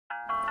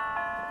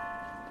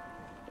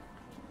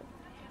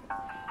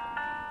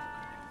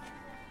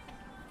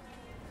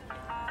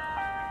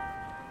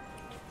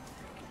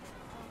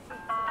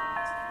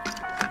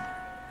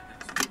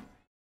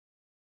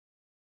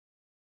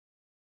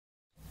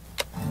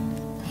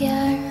Your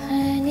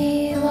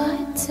honey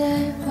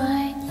water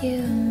wine,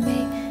 you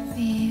make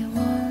me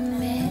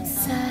warm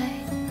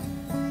inside.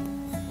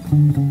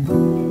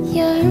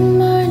 Your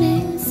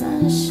morning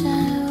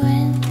sunshine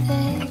when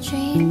the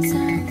dreams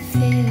I'm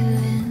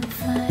feeling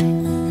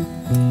fine.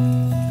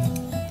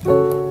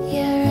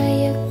 You're a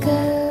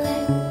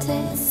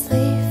eucalyptus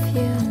leaf,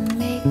 you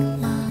make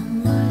my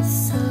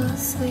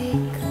muscles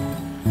weak.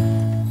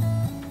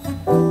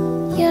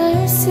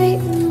 You're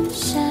sweet and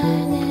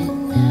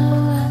shining, now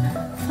I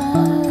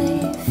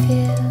finally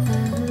feel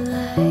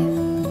alive.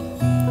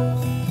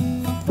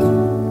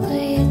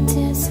 Will you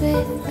dance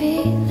with me?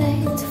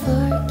 Let's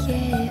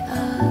forget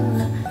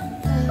all of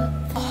the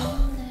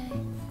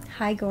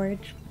Hi,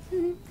 Gorge.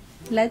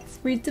 Let's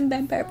read some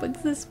vampire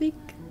books this week,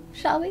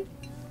 shall we?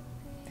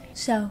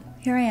 So,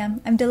 here I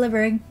am. I'm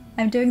delivering.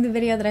 I'm doing the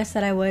video that I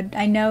said I would.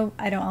 I know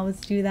I don't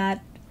always do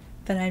that,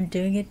 but I'm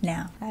doing it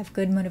now. I have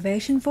good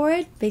motivation for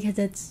it because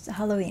it's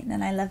Halloween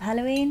and I love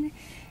Halloween.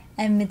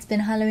 And it's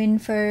been Halloween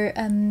for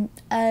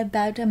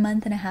about a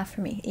month and a half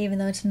for me, even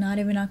though it's not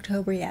even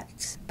October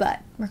yet.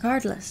 But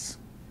regardless,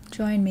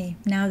 join me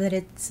now that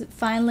it's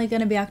finally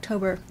gonna be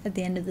October at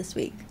the end of this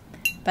week.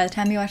 By the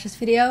time you watch this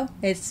video,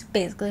 it's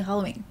basically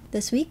Halloween.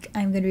 This week,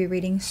 I'm going to be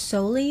reading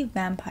solely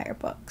vampire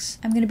books.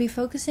 I'm going to be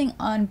focusing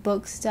on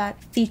books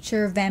that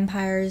feature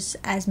vampires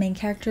as main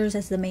characters,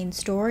 as the main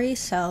story.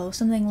 So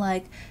something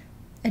like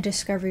A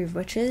Discovery of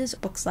Witches,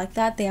 books like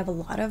that. They have a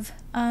lot of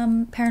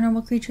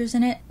paranormal creatures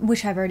in it,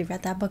 which I've already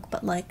read that book,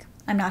 but like,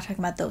 I'm not talking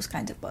about those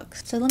kinds of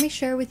books. So let me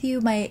share with you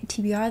my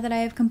TBR that I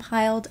have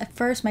compiled. At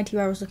first, my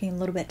TBR was looking a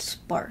little bit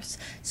sparse.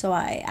 So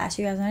I asked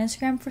you guys on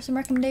Instagram for some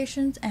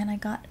recommendations, and I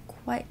got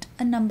quite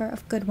a number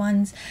of good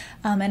ones,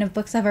 and of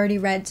books I've already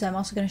read. So I'm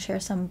also going to share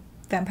some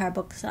vampire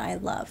books that I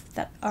love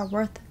that are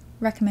worth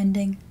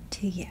recommending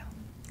to you,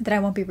 that I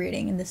won't be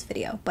reading in this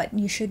video, but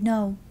you should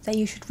know that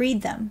you should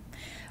read them,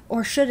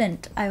 or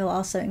shouldn't, I will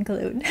also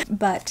include.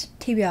 But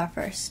TBR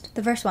first.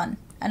 The first one,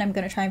 and I'm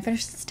going to try and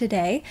finish this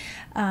today,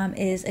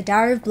 is A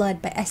Diary of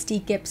Blood by S.D.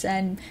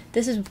 Gibson.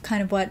 This is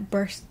kind of what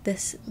birthed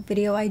this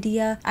video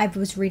idea. I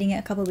was reading it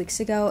a couple weeks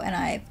ago, and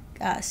I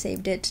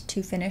saved it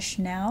to finish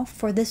now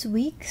for this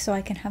week so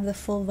I can have the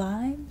full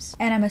vibes.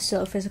 And I'm a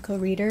slow physical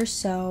reader,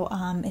 so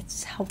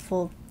it's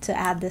helpful to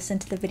add this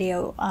into the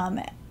video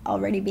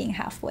already being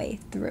halfway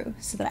through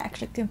so that I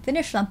actually can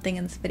finish something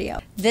in this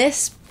video.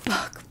 This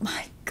book,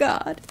 my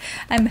god.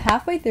 I'm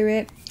halfway through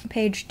it,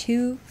 page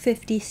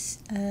 250,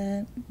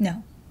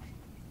 no,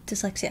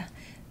 dyslexia.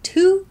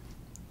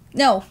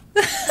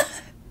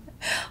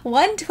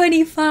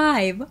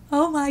 125.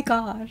 Oh my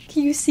gosh.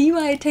 Can you see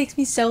why it takes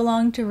me so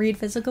long to read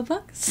physical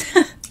books?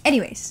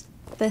 Anyways,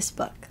 this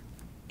book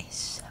is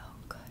so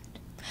good.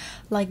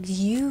 Like, do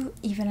you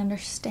even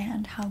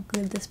understand how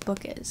good this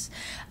book is?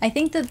 I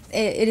think that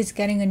it is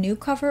getting a new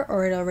cover,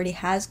 or it already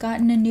has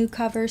gotten a new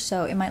cover,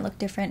 so it might look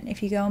different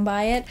if you go and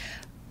buy it.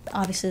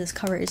 Obviously, this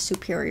cover is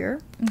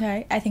superior,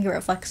 okay? I think it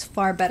reflects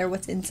far better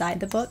what's inside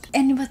the book.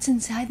 And what's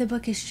inside the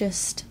book is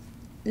just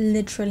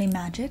literally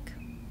magic.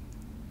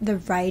 The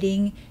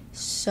writing,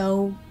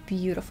 so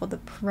beautiful. The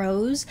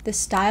prose, the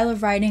style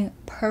of writing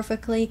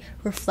perfectly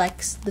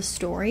reflects the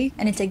story,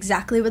 and it's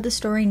exactly what the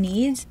story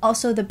needs.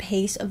 Also, the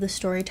pace of the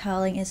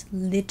storytelling is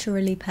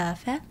literally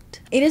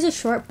perfect. It is a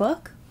short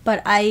book,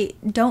 but I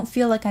don't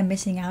feel like I'm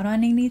missing out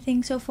on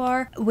anything so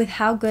far. With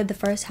how good the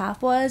first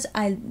half was,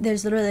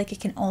 there's literally like it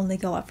can only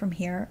go up from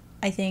here,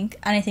 I think,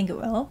 and I think it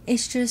will.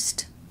 It's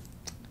just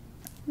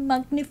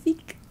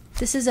magnifique.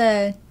 This is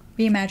a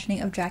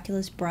reimagining of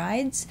Dracula's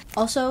Brides.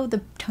 Also,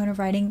 the tone of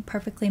writing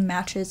perfectly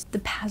matches the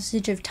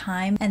passage of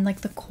time and like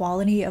the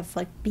quality of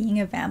like being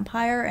a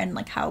vampire and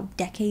like how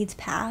decades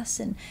pass,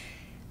 and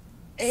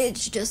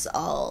it's just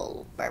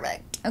all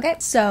perfect. Okay,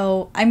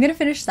 so I'm gonna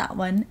finish that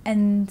one,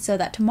 and so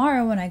that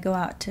tomorrow when I go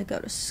out to go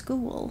to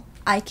school,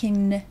 I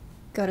can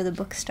go to the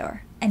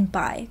bookstore and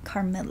buy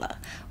Carmilla,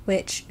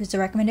 which is a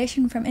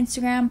recommendation from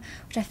Instagram,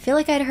 which I feel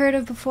like I'd heard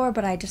of before,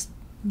 but I just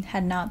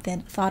had not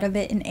thought of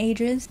it in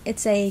ages.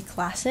 It's a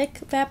classic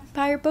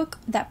vampire book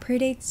that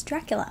predates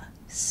Dracula.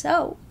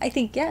 So, I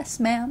think yes,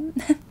 ma'am.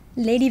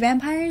 Lady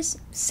vampires?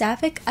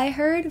 Sapphic, I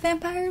heard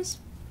vampires?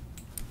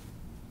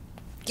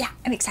 Yeah,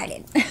 I'm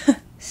excited.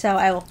 So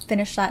I will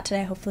finish that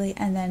today, hopefully,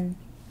 and then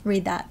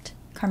read that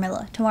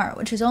Carmilla tomorrow,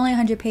 which is only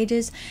 100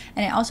 pages,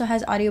 and it also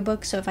has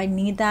audiobooks, so if I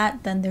need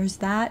that, then there's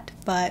that,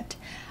 but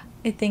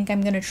I think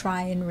I'm gonna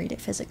try and read it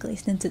physically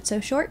since it's so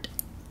short.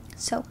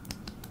 So,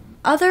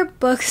 other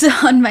books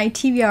on my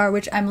TBR,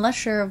 which I'm less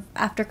sure of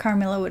after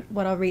Carmilla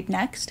what I'll read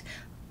next,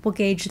 will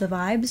gauge the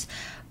vibes,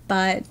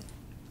 but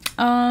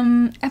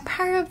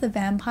Empire of the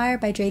Vampire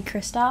by J.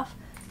 Kristoff,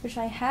 which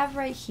I have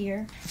right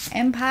here.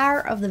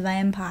 Empire of the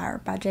Vampire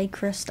by J.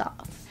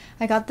 Kristoff.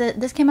 I got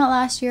this came out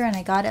last year, and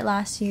I got it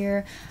last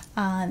year.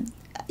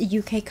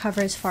 UK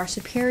cover is far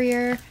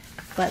superior,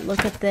 but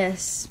look at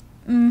this.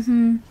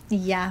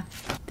 Yeah.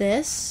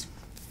 This.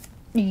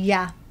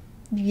 Yeah.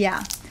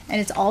 And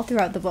it's all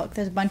throughout the book.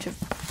 There's a bunch of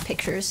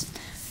pictures.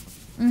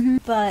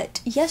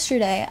 But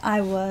yesterday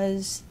I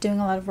was doing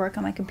a lot of work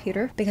on my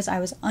computer because I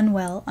was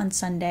unwell on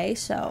Sunday,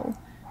 so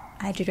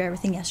I had to do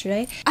everything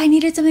yesterday. I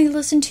needed something to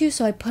listen to,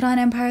 so I put on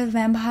Empire of the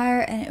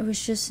Vampire, and it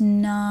was just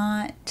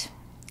not...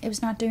 It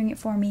was not doing it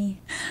for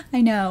me. I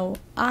know.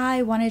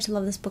 I wanted to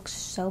love this book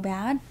so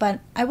bad,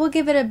 but I will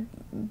give it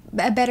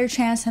a better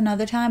chance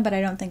another time, but I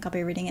don't think I'll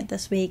be reading it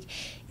this week.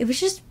 It was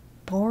just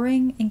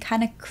boring and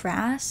kind of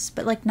crass,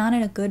 but like not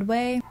in a good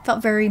way.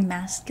 Felt very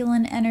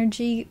masculine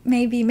energy.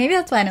 Maybe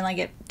that's why I didn't like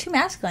it. Too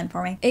masculine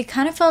for me. It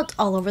kind of felt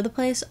all over the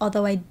place,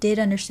 although I did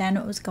understand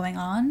what was going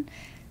on.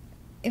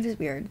 It was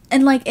weird.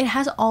 And like it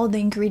has all the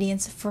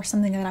ingredients for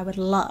something that I would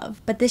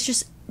love, but it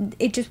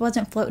just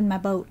wasn't floating my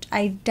boat.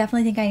 I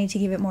definitely think I need to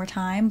give it more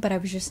time, but I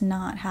was just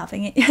not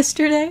having it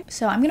yesterday.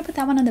 So I'm gonna put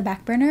that one on the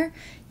back burner.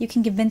 You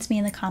can convince me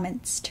in the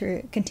comments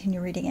to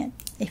continue reading it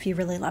if you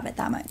really love it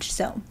that much.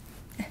 So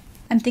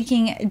I'm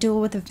thinking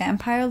Duel with the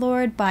Vampire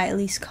Lord by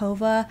Elise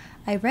Kova.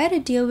 I read A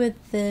Deal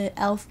with the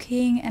Elf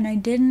King and I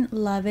didn't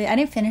love it. I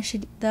didn't finish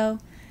it though.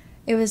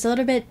 It was a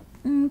little bit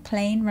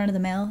plain,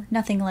 run-of-the-mill.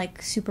 Nothing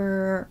like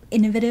super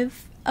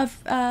innovative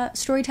of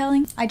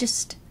storytelling. I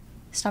just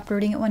stopped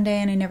reading it one day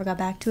and I never got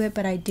back to it,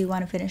 but I do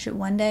want to finish it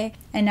one day.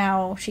 And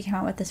now she came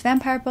out with this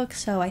vampire book,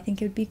 so I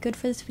think it would be good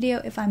for this video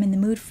if I'm in the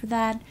mood for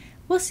that.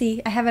 We'll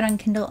see. I have it on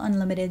Kindle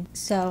Unlimited,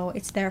 so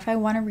it's there if I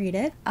want to read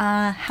it.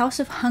 House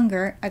of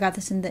Hunger. I got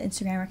this in the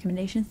Instagram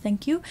recommendations.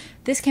 Thank you.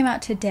 This came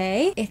out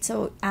today. It's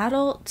an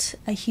adult,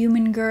 a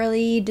human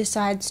girly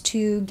decides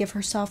to give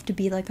herself to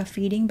be like a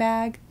feeding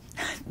bag.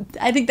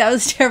 I think that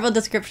was a terrible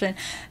description.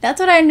 That's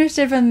what I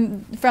understood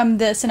from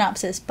the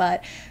synopsis,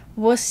 but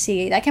we'll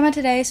see. That came out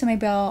today, so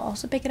maybe I'll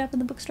also pick it up in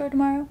the bookstore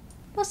tomorrow.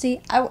 We'll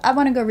see. I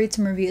want to go read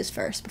some reviews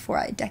first before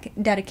I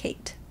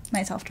dedicate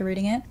myself to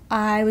reading it.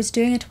 I was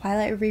doing a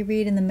Twilight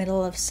reread in the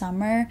middle of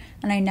summer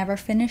and I never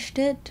finished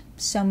it,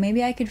 so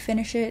maybe I could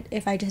finish it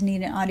if I just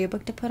need an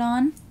audiobook to put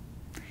on.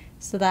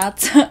 So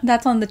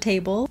that's on the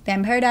table.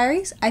 Vampire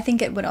Diaries. I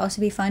think it would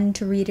also be fun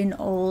to read an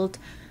old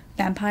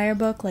vampire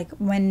book, like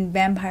when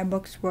vampire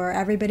books were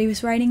everybody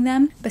was writing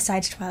them,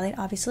 besides Twilight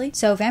obviously.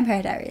 So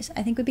Vampire Diaries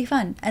I think would be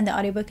fun, and the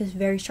audiobook is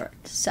very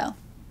short, so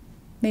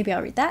maybe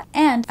I'll read that.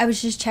 And I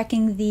was just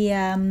checking the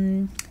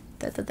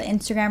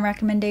Instagram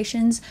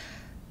recommendations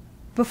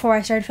before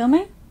I started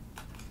filming,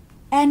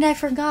 and I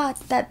forgot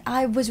that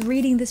I was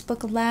reading this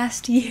book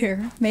last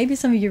year. Maybe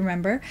some of you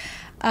remember.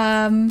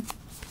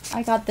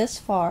 I got this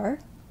far,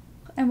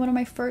 and one of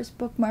my first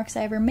bookmarks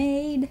I ever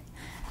made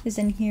is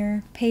in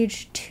here.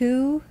 Page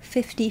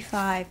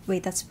 255.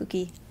 Wait, that's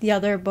spooky. The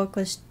other book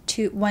was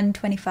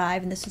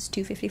 125 and this is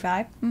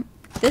 255.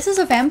 This is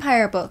a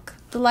vampire book.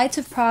 The Lights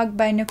of Prague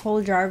by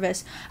Nicole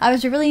Jarvis. I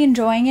was really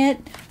enjoying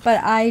it,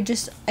 but I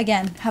just,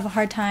 again, have a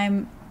hard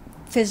time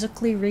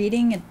physically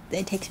reading.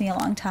 It takes me a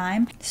long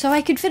time. So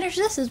I could finish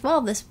this as well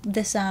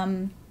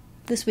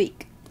this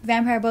week.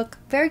 Vampire book,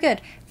 very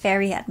good,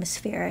 very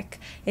atmospheric.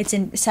 It's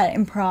set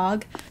in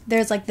Prague.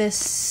 There's like this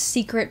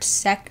secret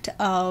sect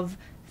of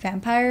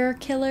vampire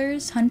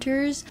killers,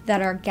 hunters,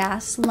 that are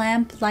gas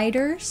lamp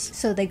lighters.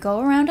 So they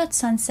go around at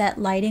sunset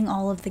lighting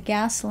all of the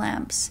gas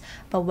lamps,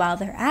 but while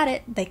they're at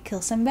it, they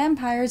kill some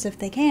vampires if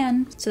they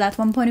can. So that's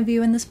one point of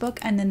view in this book.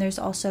 And then there's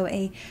also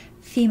a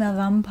female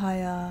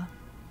vampire.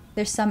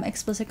 There's some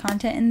explicit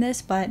content in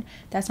this, but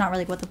that's not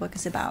really what the book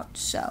is about,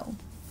 so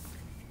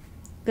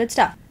good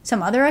stuff.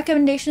 Some other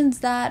recommendations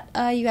that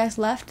you guys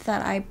left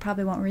that I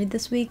probably won't read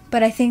this week,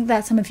 but I think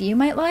that some of you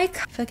might like.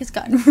 I feel like it's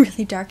gotten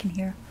really dark in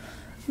here.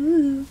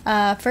 Ooh.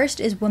 First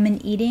is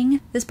Woman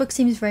Eating. This book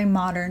seems very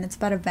modern. It's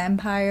about a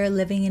vampire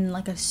living in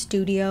like a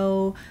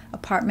studio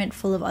apartment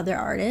full of other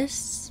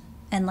artists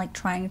and like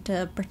trying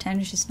to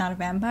pretend she's not a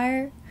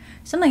vampire.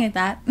 Something like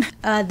that.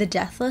 The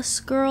Deathless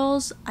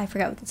Girls. I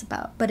forgot what it's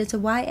about, but it's a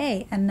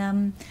YA,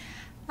 and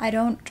I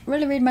don't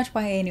really read much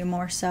YA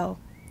anymore, so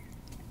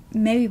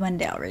maybe one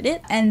day I'll read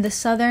it. And The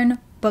Southern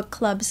Book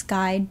Club's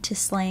Guide to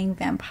Slaying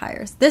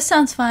Vampires. This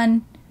sounds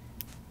fun,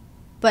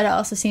 but it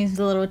also seems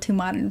a little too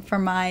modern for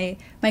my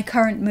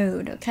current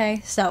mood,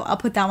 okay? So I'll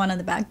put that one on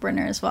the back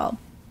burner as well.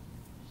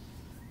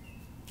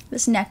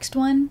 This next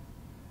one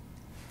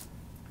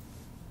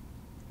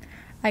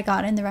I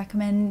got in the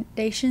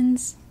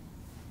recommendations,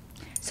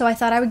 so I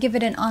thought I would give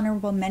it an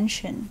honorable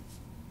mention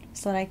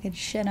so that I could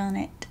shit on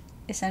it,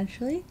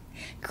 essentially.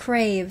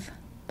 Crave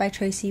by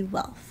Tracy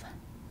Welf.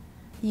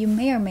 You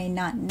may or may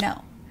not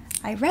know,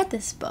 I read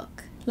this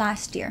book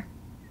last year.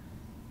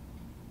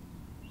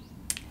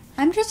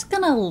 I'm just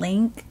gonna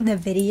link the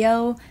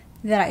video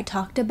that I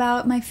talked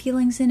about my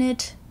feelings in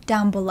it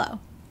down below,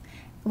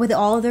 with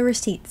all the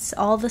receipts,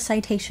 all the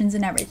citations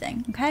and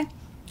everything, okay?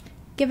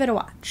 Give it a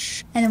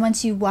watch. And then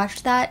once you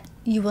watch that,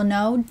 you will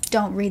know,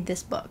 don't read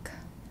this book.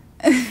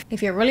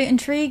 If you're really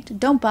intrigued,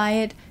 don't buy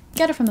it.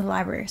 Get it from the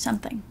library or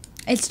something.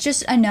 It's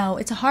just a no.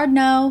 It's a hard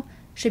no.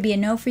 Should be a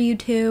no for you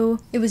too.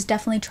 It was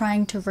definitely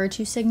trying to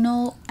virtue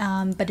signal,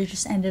 but it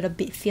just ended up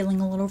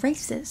feeling a little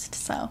racist,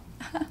 so.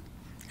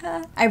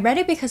 I read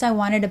it because I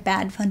wanted a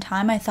bad fun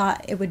time. I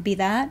thought it would be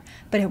that,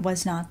 but it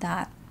was not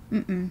that.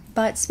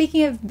 But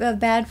speaking of a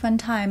bad fun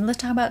time, let's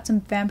talk about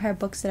some vampire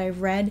books that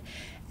I've read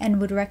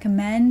and would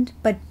recommend,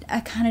 but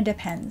it kind of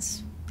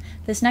depends.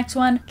 This next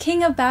one,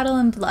 King of Battle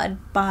and Blood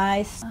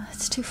by...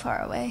 it's too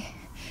far away.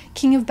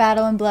 King of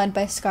Battle and Blood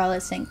by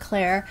Scarlett St.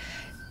 Clair.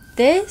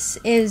 This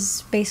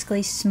is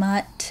basically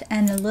smut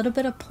and a little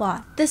bit of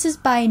plot. This is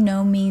by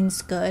no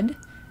means good,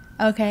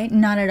 okay?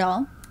 Not at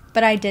all.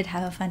 But I did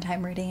have a fun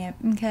time reading it,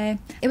 okay?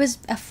 It was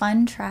a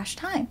fun trash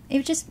time. It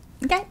was just,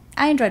 okay,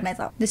 I enjoyed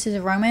myself. This is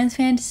a romance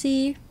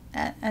fantasy,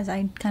 as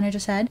I kind of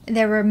just said.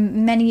 There were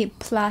many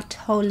plot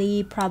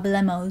holy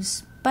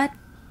problemos, but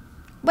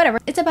whatever.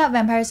 It's about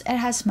vampires, it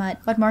has smut.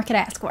 What more could I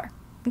ask for,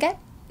 okay?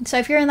 So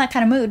if you're in that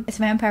kind of mood, it's a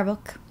vampire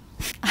book.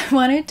 I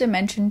wanted to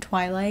mention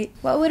Twilight.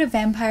 What would a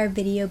vampire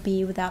video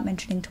be without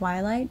mentioning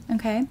Twilight,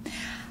 okay?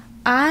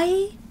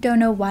 I don't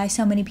know why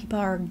so many people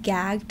are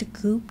gagged,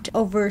 gooped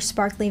over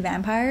sparkly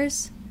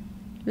vampires.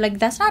 Like,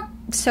 that's not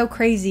so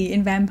crazy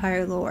in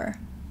vampire lore.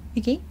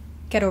 Okay?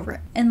 Get over it.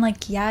 And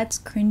like, yeah, it's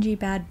cringy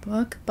bad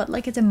book, but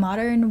like it's a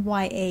modern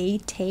YA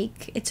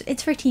take.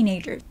 It's for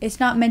teenagers. It's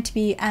not meant to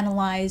be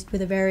analyzed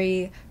with a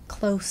very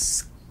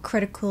close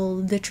critical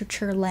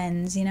literature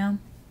lens, you know?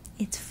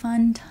 It's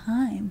fun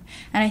time.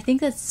 And I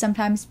think that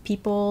sometimes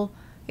people,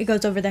 it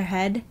goes over their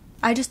head.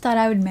 I just thought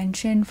I would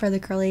mention for the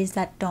girlies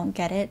that don't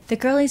get it. The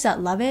girlies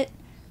that love it,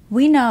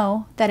 we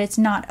know that it's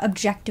not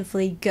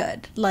objectively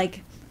good.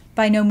 Like,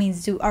 by no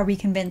means are we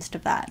convinced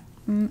of that.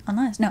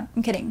 Unless, no,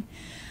 I'm kidding.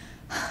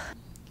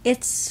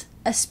 It's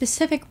a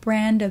specific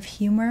brand of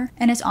humor,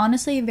 and it's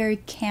honestly a very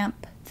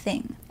camp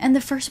thing. And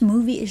the first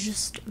movie is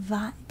just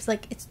vibes.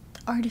 Like, it's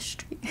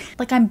artistry.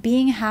 Like, I'm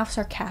being half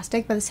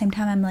sarcastic, but at the same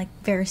time, I'm like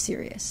very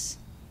serious.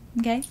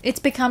 Okay? It's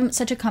become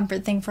such a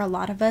comfort thing for a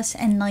lot of us,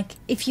 and like,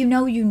 if you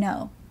know, you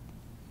know.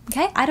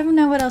 Okay, I don't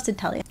know what else to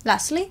tell you.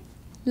 Lastly,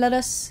 let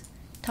us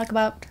talk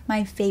about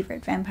my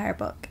favorite vampire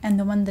book, and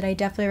the one that I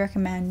definitely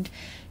recommend.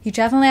 You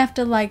definitely have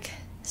to like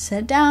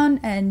sit down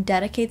and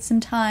dedicate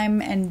some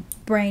time and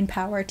brain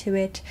power to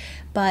it.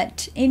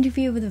 But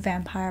Interview with a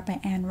Vampire by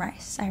Anne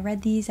Rice. I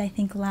read these, I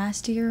think,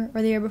 last year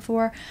or the year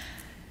before.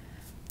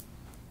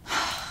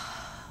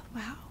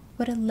 Wow,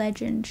 what a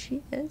legend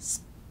she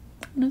is,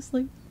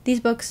 honestly.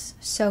 These books,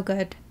 so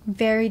good.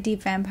 Very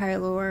deep vampire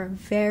lore,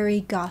 very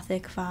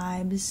gothic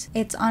vibes.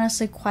 It's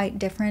honestly quite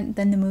different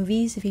than the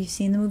movies, if you've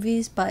seen the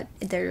movies, but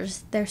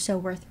they're so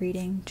worth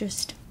reading.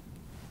 Just,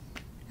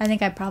 I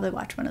think I'd probably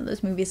watch one of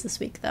those movies this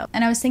week, though.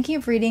 And I was thinking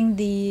of reading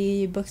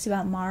the books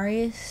about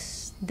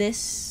Marius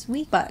this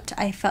week, but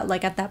I felt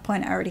like at that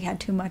point I already had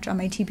too much on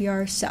my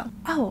TBR, so.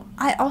 Oh,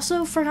 I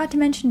also forgot to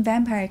mention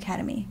Vampire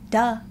Academy.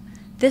 Duh.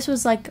 This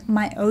was like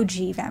my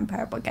OG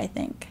vampire book, I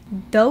think.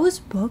 Those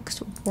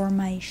books were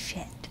my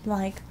shit.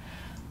 Like,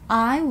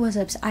 I was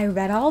obsessed. I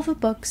read all the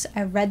books.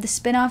 I read the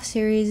spin-off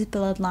series,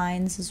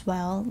 Bloodlines, as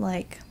well.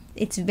 Like,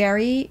 it's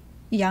very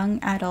young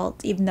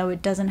adult, even though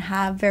it doesn't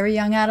have very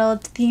young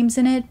adult themes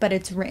in it, but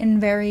it's written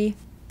very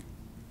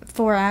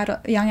for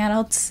young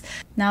adults.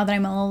 Now that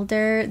I'm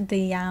older,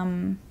 the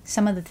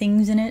some of the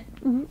things in it,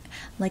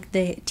 like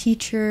the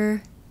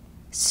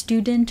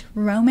teacher-student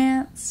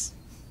romance,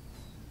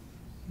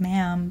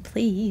 ma'am,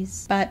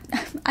 please. But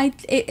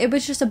it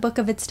was just a book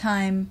of its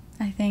time,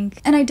 I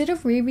think. And I did a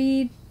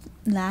reread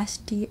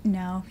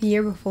the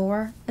year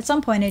before. At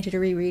some point I did a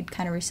reread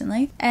kind of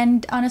recently.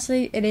 And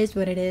honestly, it is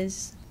what it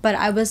is. But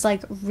I was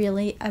like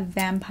really a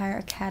Vampire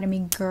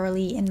Academy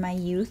girly in my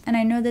youth. And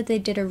I know that they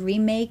did a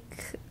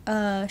remake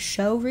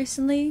show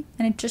recently.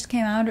 And it just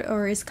came out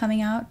or is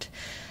coming out.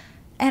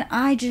 And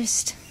I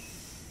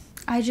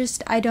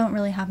don't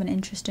really have an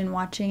interest in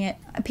watching it.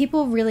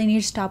 People really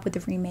need to stop with the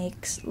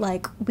remakes.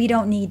 Like, we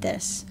don't need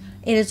this.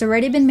 It has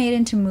already been made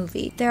into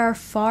movie. There are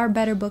far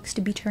better books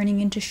to be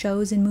turning into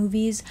shows and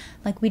movies.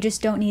 Like, we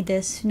just don't need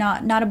this.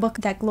 Not a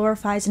book that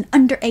glorifies an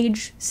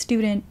underage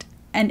student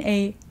and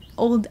a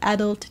old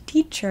adult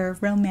teacher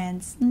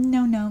romance.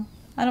 No.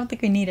 I don't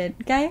think we need it,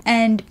 okay?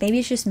 And maybe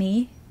it's just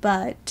me,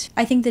 but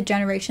I think the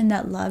generation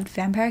that loved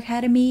Vampire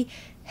Academy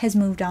has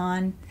moved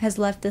on, has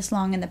left this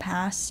long in the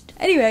past.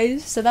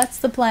 Anyways, so that's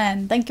the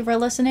plan. Thank you for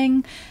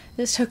listening.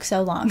 This took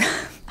so long.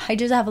 I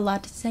just have a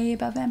lot to say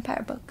about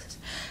vampire books.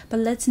 But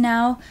let's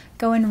now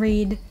go and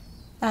read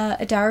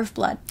A Tower of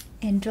Blood.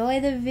 Enjoy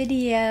the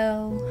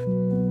video.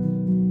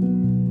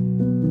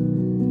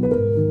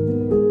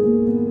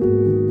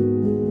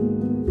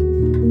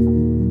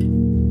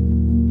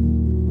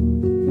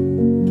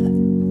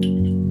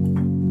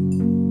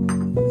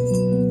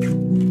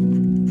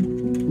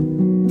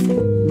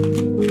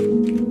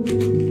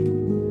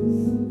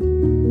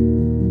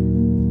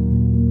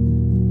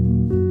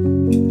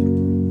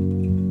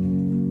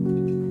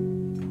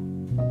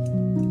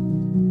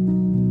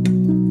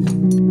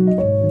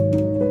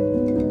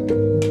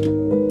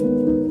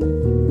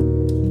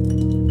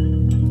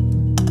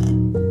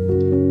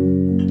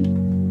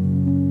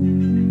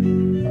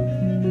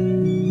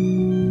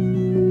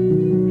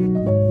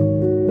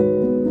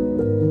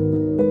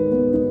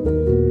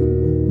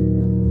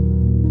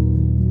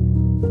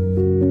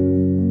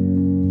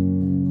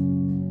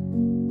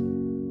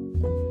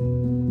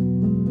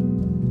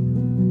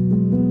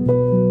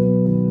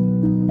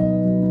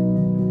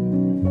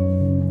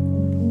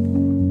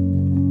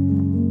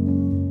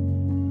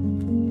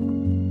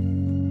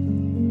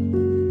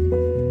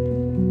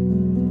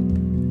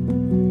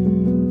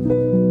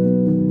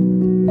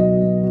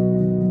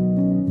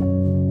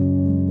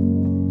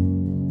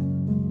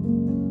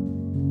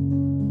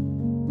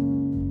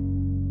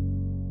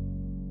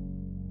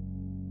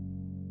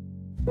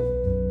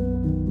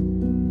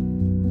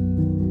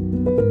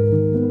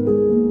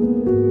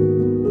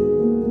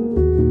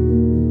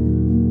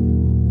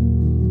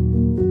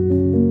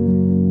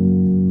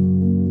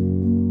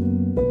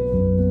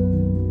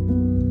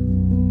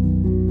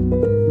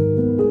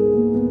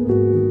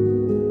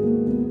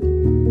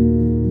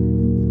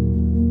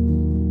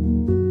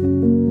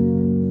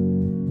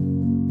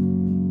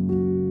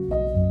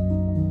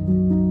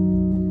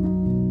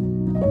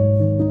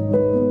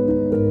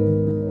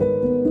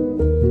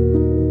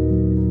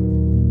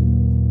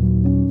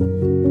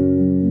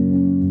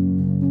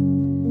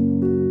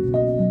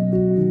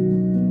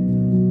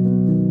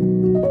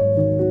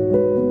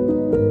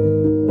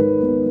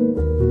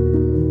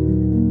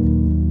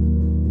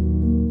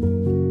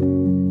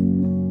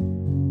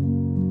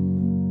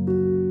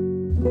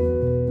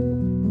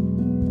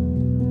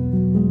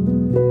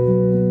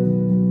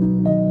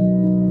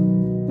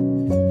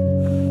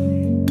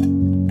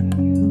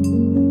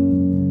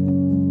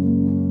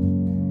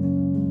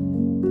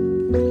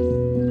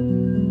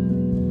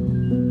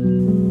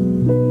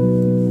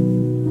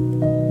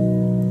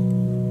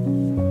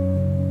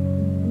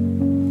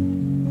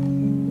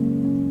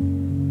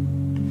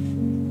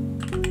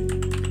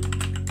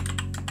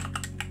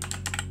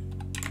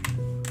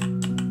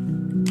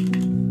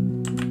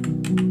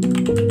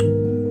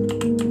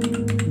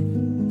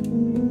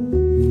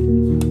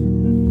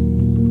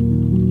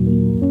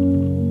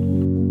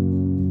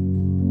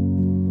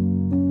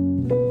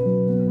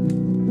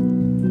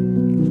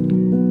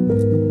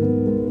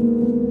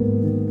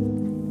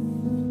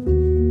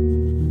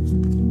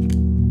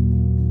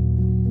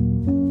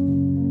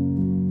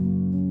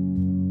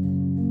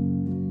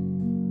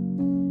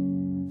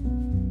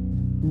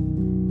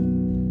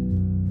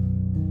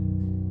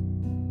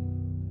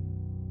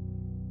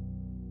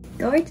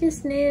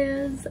 Gorgeous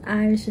news!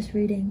 I was just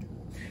reading.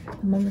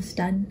 I'm almost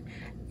done.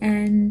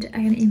 And I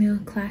got an email,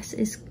 class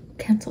is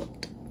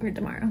cancelled for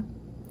tomorrow.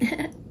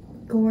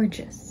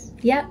 Gorgeous.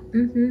 Yep,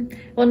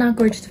 Well, not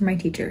gorgeous for my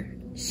teacher.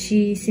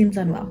 She seems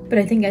unwell. But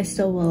I think I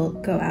still will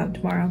go out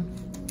tomorrow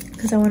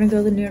because I want to go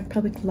to the New York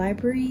Public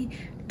Library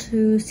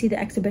to see the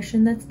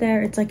exhibition that's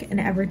there. It's like an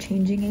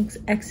ever-changing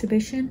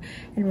exhibition,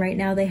 and right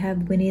now they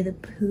have Winnie the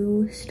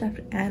Pooh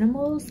stuffed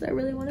animals that I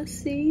really want to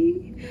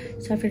see,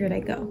 so I figured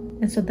I'd go.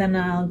 And so then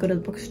I'll go to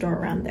the bookstore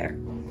around there.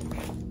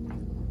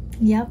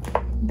 Yep,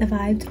 the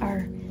vibes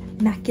are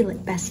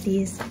immaculate,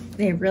 besties.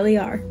 They really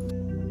are.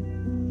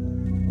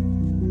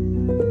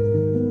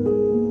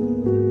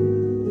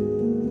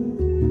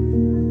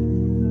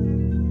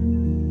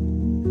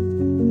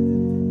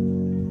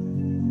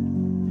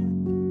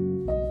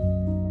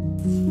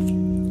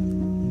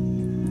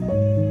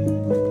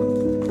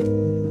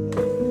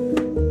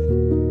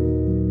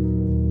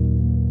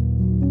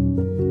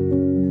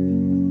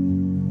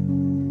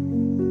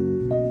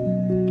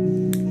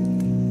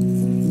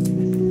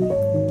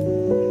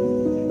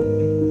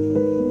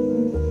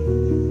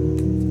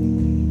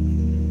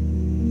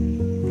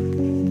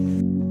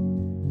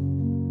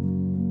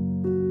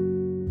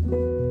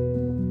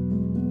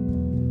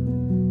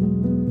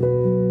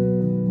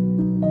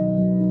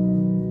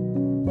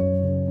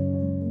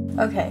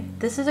 Okay,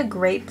 this is a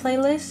great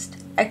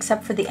playlist,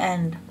 except for the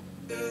end.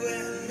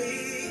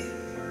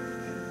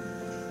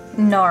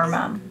 Nor,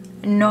 ma'am.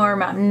 Nor,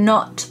 ma'am.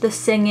 Not the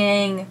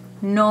singing.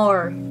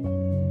 Nor.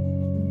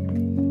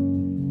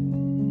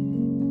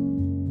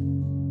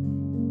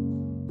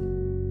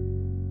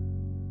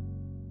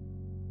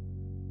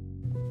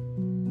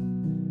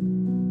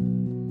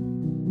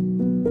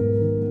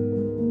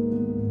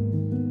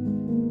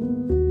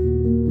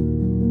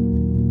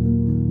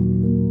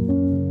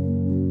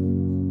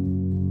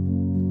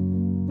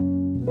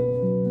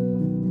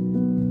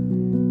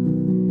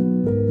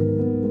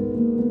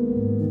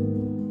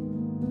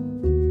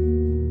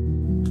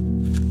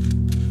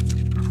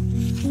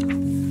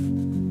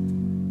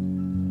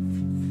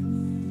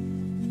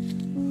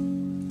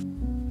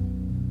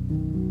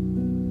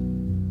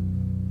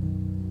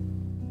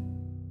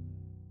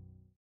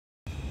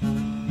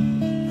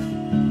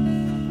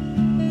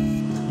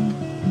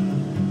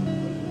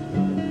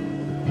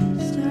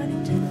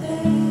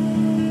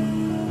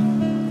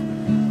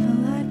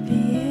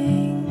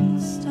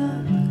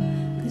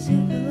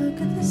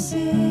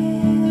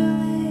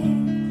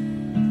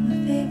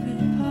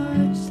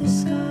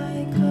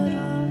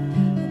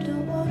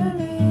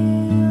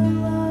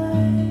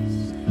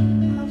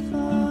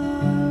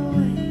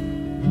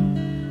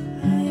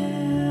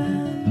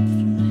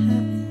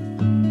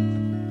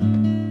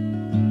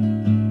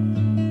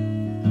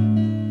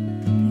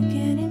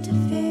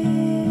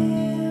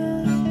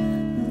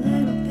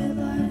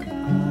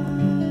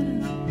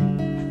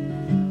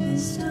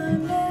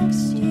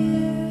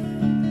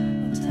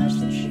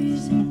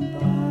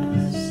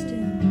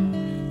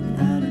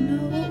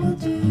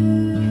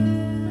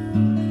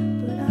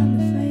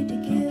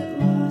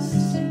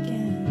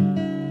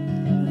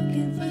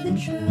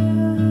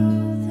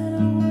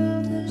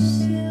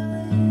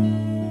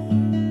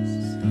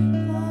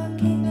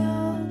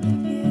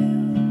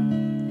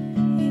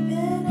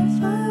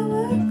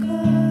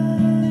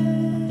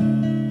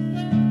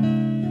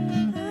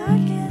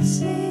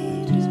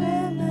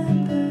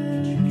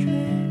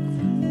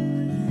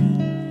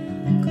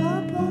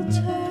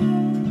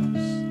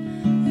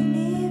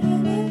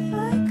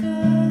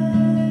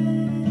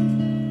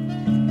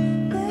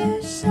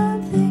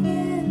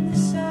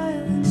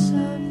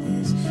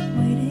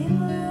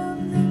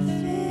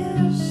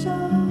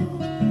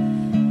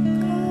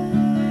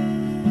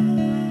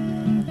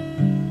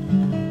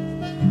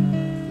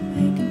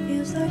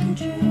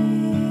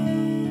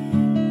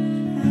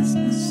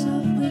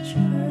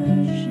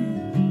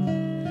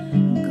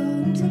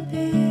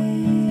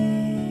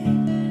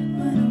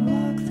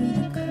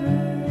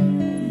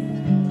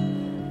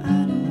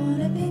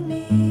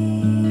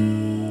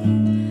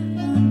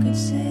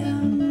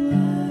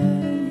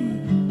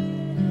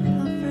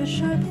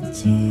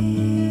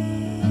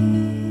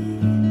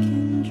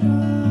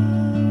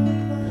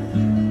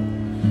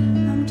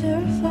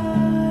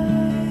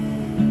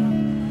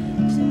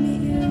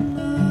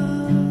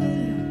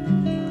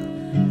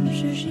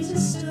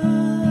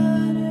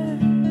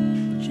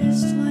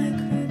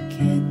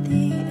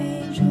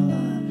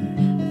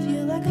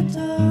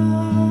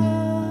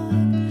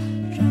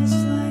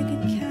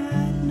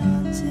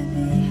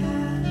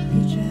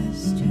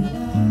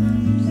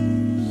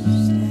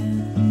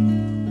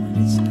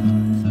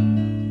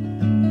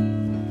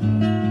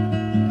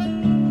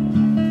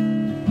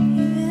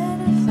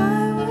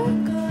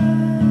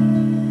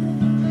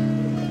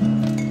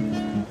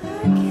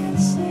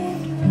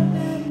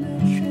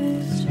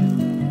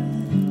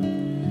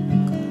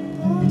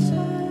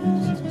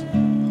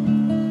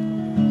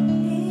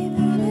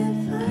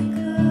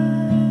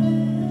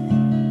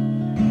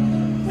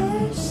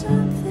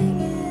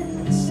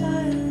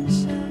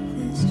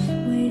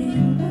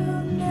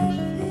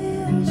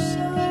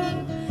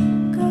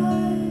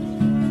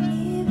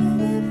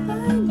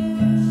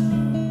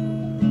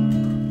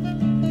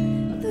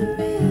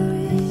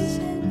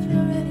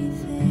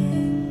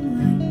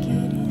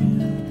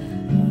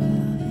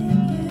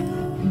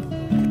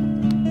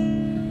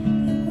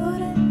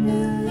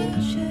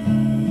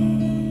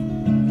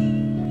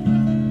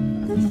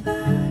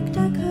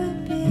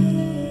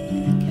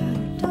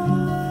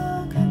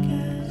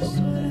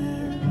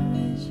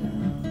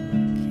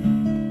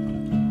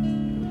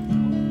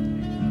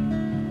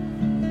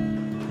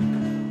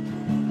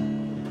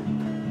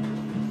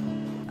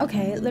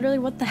 Okay, literally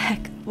what the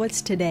heck?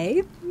 What's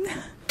today?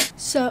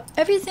 So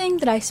everything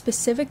that I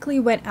specifically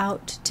went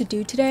out to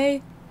do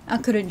today, I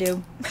couldn't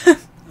do.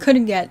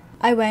 Couldn't get.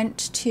 I went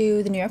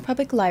to the New York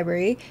Public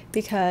Library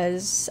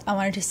because I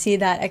wanted to see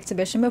that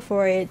exhibition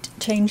before it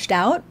changed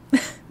out.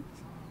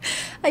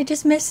 I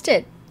just missed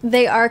it.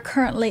 They are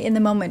currently in the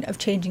moment of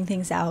changing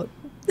things out.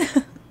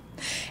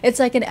 It's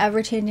like an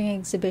ever-changing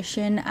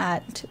exhibition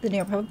at the New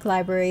York Public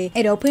Library.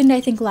 It opened, I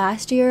think,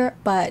 last year,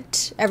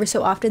 but every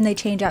so often they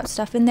change out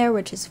stuff in there,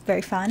 which is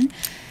very fun.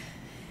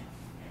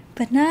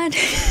 But not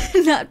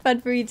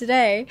fun for me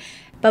today.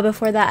 But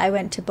before that, I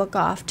went to Book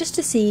Off just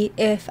to see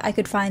if I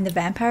could find the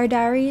Vampire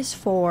Diaries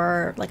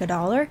for like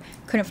 $1.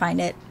 Couldn't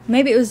find it.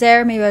 Maybe it was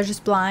there, maybe I was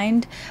just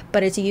blind,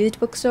 but it's a used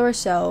bookstore,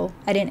 so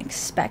I didn't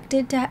expect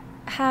it to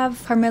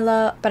have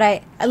Carmilla, but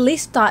I at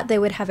least thought they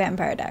would have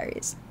Vampire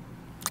Diaries.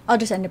 I'll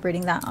just end up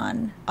reading that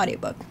on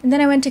audiobook. And then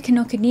I went to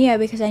Kinokuniya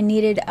because I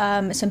needed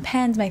some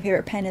pens. My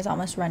favorite pen is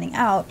almost running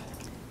out.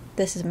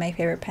 This is my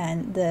favorite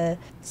pen, the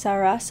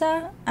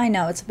Sarasa. I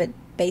know it's a bit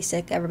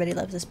basic, everybody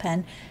loves this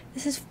pen.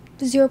 This is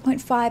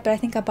 0.5, but I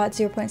think I bought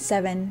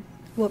 0.7.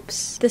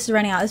 Whoops. This is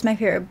running out. This is my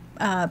favorite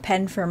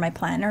pen for my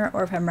planner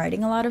or if I'm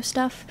writing a lot of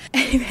stuff.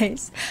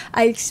 Anyways,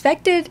 I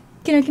expected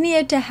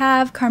Kinokuniya to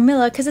have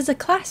Carmilla because it's a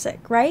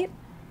classic, right?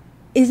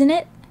 Isn't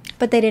it?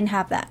 But they didn't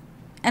have that.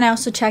 And I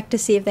also checked to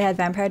see if they had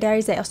Vampire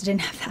Diaries. They also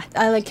didn't have that.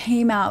 I like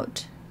came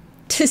out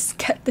to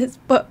get this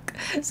book.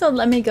 So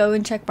let me go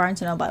and check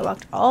Barnes & Noble. I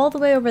walked all the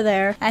way over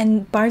there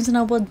and Barnes &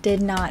 Noble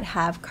did not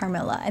have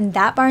Carmilla. And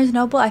that Barnes &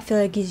 Noble I feel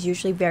like is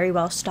usually very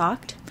well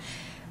stocked.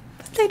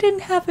 But they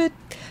didn't have it.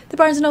 The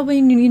Barnes & Noble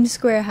in Union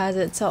Square has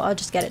it, so I'll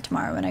just get it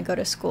tomorrow when I go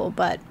to school.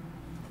 But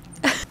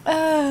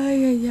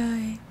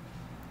that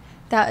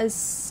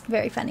is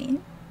very funny.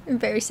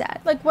 Very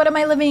sad. Like, what am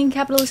I living in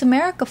capitalist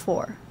America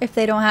for if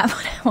they don't have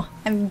what I want?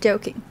 I'm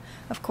joking,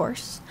 of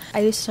course.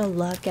 I used to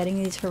love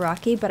getting these for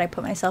Rocky, but I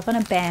put myself on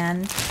a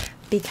ban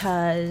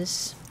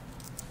because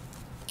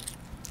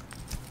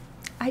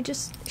I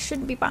just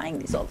shouldn't be buying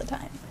these all the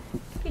time.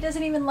 He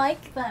doesn't even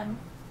like them.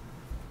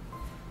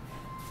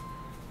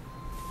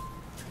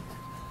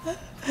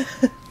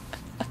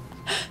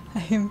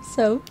 I am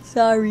so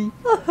sorry.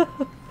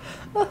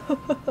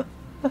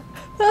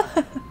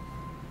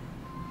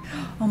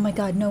 Oh my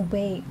god, no,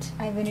 wait.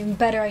 I have an even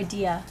better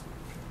idea.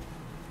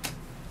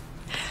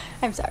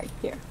 I'm sorry.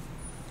 Here.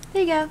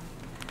 There you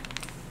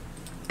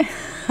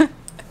go.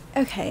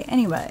 Okay,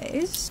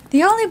 anyways.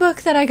 The only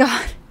book that I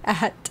got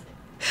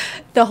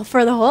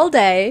for the whole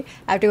day,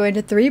 after going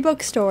to 3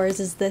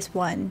 bookstores, is this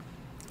one.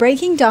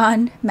 Breaking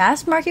Dawn,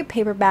 mass market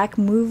paperback,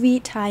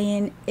 movie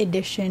tie-in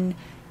edition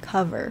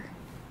cover.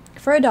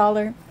 For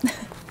 $1.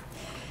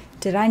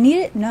 Did I need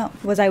it? No.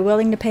 Was I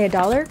willing to pay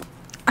 $1?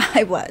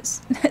 I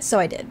was. So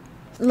I did.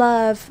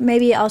 Love.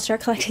 Maybe I'll start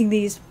collecting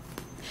these.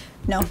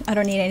 No, I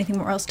don't need anything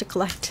more else to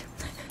collect.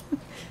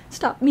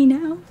 Stop me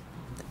now.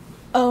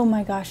 Oh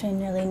my gosh, I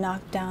nearly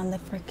knocked down the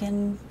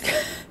frickin'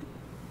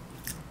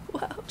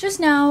 wow.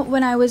 Just now,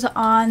 when I was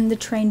on the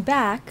train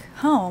back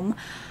home,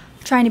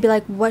 trying to be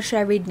like, what should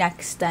I read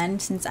next then,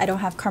 since I don't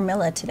have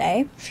Carmilla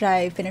today? Should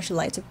I finish The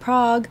Lights of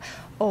Prague,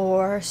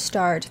 or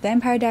start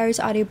Vampire Diaries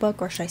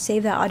audiobook, or should I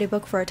save that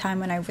audiobook for a time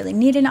when I really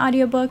need an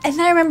audiobook? And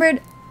then I remembered,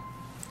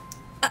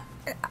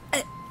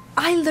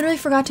 I literally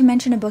forgot to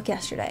mention a book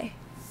yesterday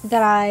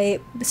that I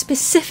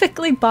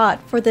specifically bought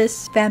for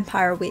this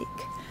vampire week.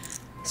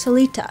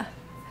 Solita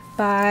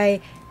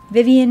by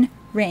Vivian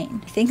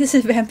Rain. I think this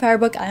is a vampire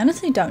book. I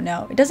honestly don't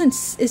know. It doesn't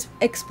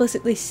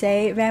explicitly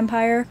say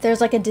vampire.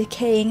 There's like a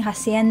decaying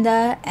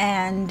hacienda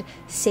and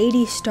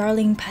Sadie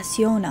Starling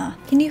Passiona.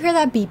 Can you hear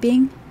that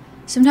beeping?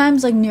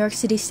 Sometimes like New York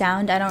City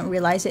sound, I don't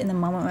realize it in the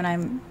moment when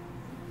I'm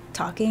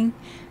talking.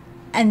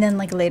 And then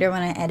like later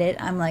when I edit,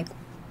 I'm like,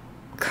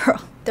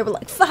 girl, there were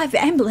like 5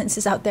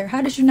 ambulances out there.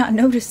 How did you not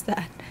notice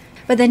that?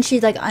 But then she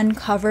like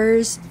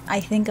uncovers, I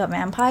think, a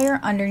vampire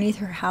underneath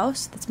her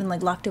house that's been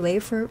like locked away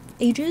for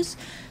ages.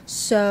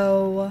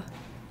 So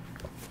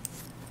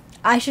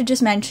I should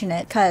just mention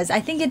it because I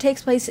think it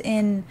takes place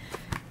in,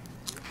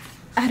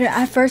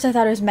 at first I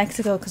thought it was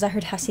Mexico because I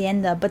heard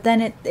hacienda, but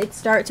then it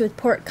starts with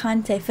Port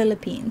Cante,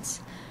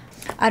 Philippines.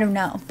 I don't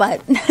know,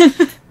 but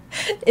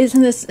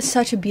isn't this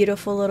such a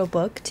beautiful little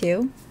book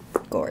too?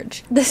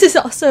 Gorge. This is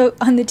also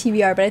on the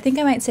TBR, but I think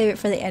I might save it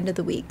for the end of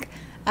the week.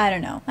 I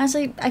don't know.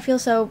 Honestly, I feel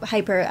so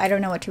hyper. I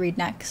don't know what to read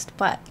next,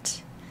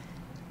 but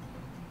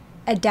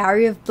A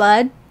Dowry of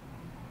Blood.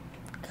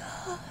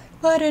 God,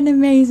 what an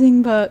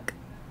amazing book.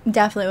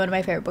 Definitely one of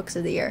my favorite books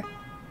of the year.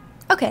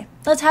 Okay,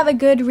 let's have a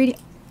good reading.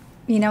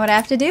 You know what I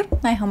have to do?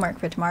 My homework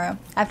for tomorrow.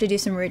 I have to do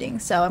some reading,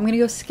 so I'm gonna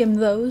go skim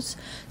those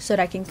so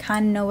that I can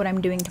kind of know what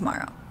I'm doing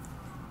tomorrow.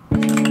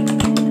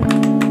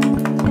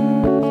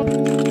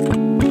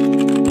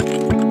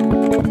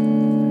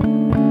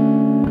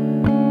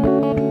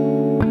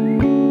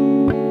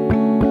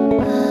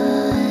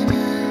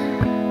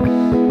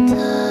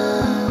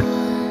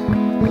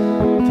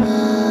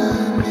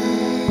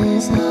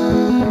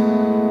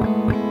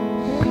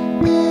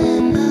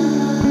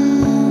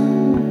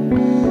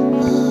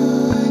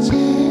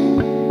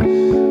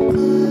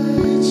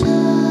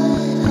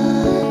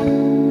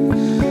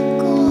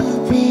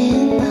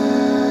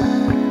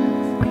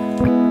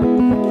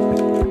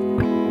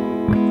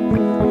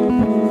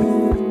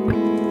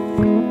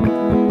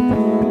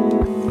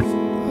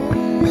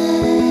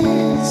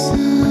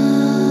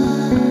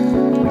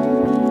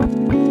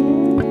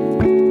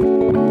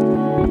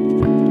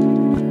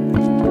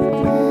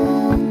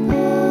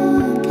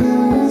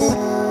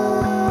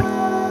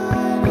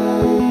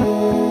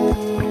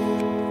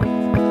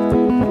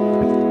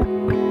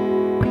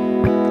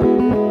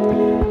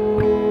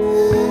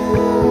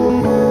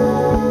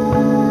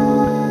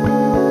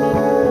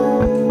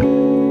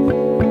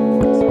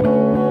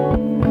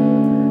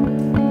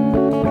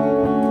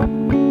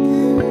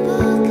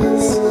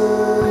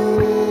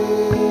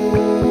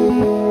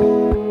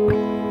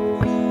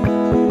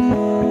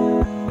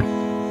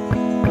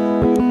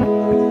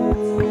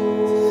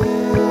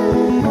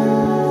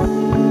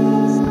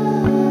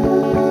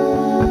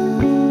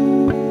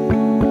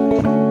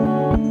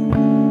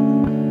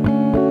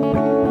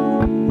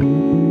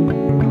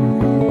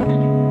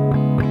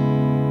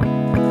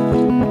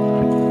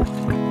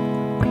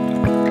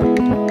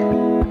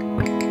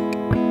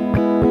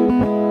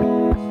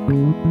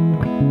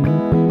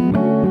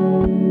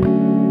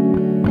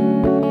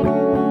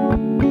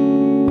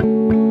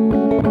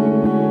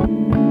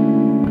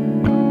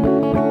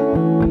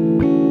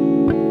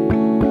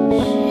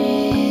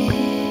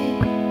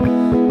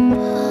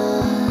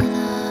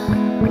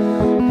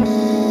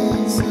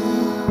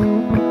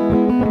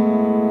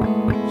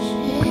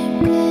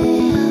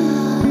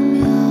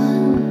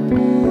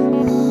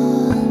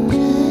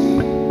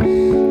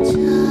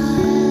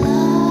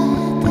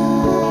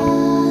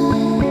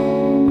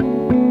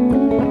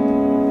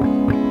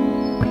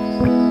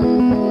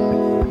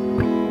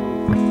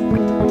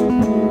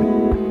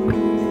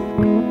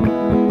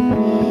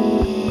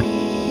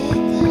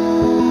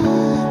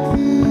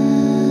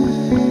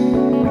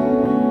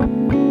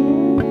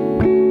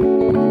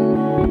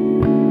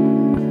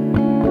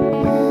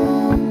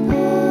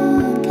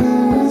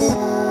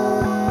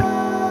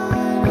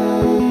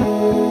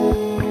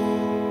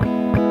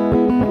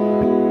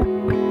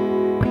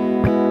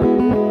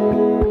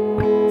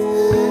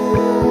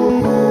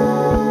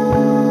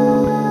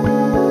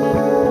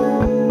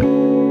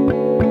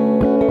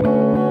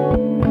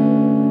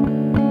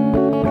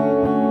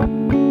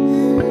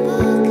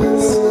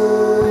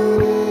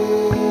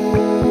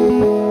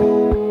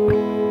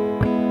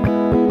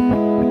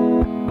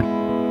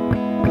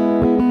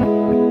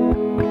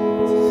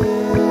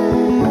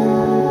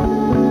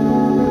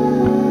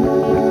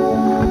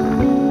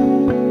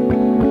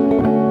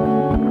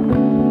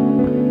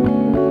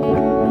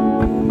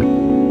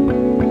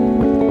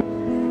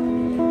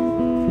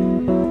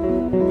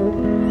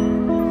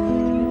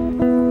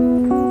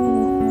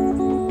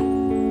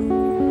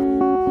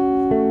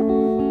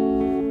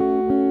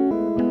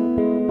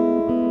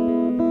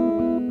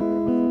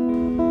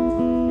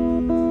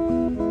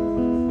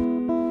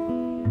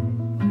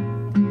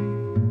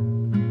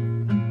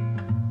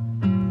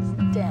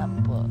 damn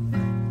book.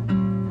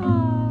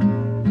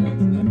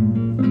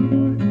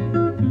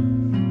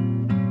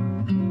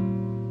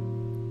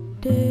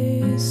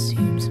 Days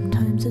seem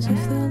sometimes as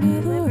if they'll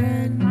never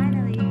end.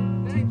 Finally,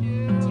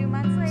 2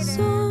 months later.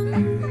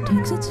 Sun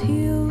takes its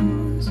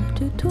heels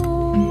to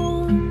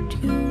taunt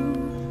you,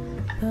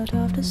 but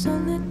after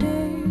sunlit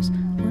days,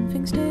 one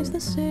thing stays the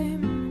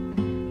same.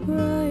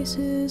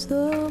 Rises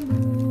the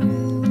moon.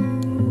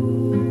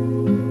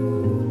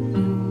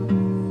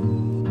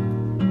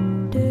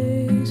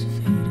 Days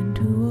fade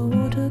into a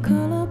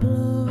watercolor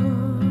blur.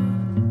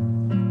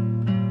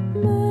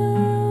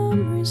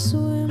 Memories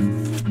swim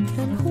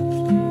and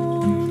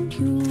haunt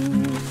you,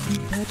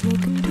 but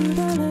look into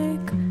the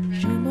lake,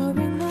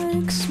 shimmering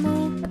like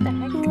smoke. What the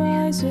heck, man?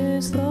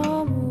 Rises the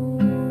moon.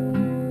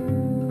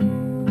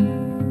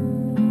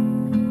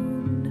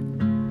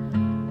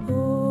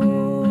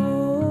 Oh,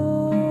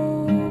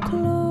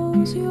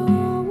 close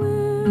your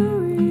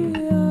weary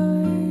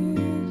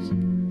eyes.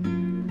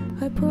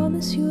 I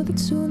promise you that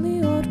soon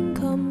the autumn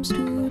comes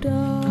to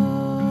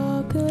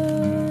darken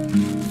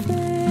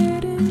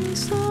fading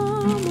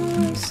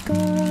summer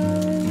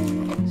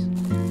skies.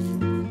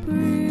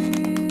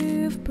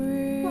 Breathe,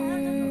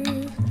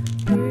 breathe,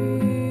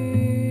 breathe.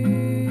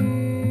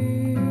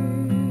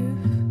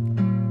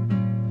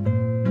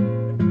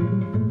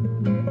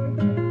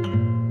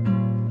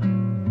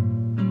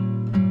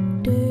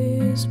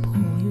 Days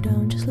pull you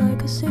down just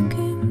like a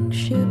sinking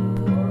ship.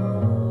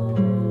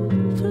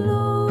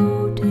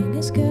 Floating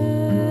is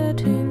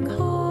getting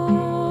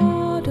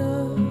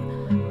harder,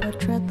 but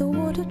tread the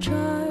water,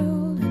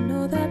 child, and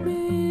know that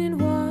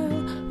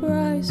meanwhile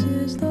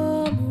rises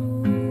the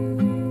moon.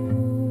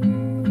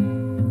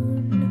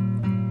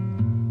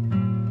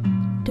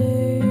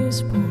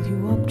 Days pull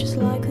you up just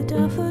like a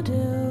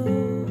daffodil.